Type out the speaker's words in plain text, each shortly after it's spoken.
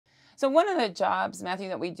So one of the jobs, Matthew,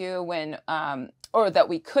 that we do when, or that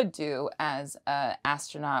we could do as an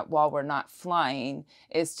astronaut while we're not flying,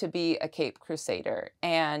 is to be a Caped Crusader.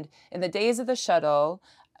 And in the days of the shuttle,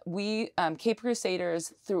 we, Caped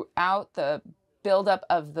Crusaders, throughout the buildup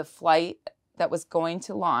of the flight that was going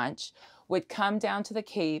to launch, would come down to the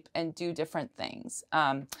Cape and do different things.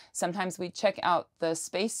 Sometimes we'd check out the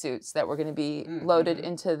spacesuits that were going to be loaded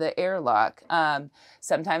into the airlock.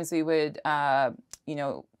 Sometimes we would, you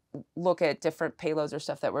know, look at different payloads or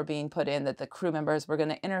stuff that were being put in that the crew members were going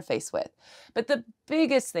to interface with. But the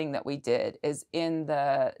biggest thing that we did is in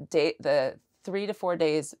the 3 to 4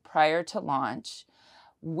 days prior to launch,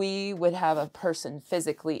 we would have a person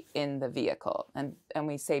physically in the vehicle, and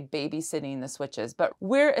we say babysitting the switches, but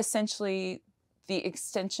we're essentially the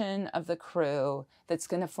extension of the crew that's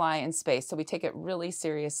going to fly in space. So we take it really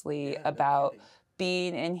seriously about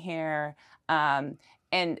being in here, and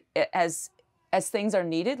as things are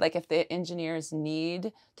needed, like if the engineers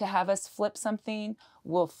need to have us flip something,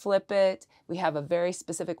 we'll flip it. We have a very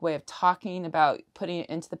specific way of talking about putting it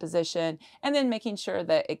into the position and then making sure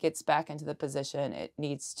that it gets back into the position it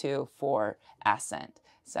needs to for ascent.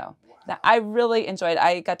 So I really enjoyed it.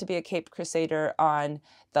 I got to be a Caped Crusader on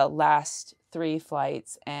the last 3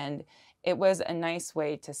 flights, and it was a nice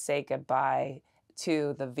way to say goodbye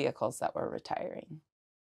to the vehicles that were retiring.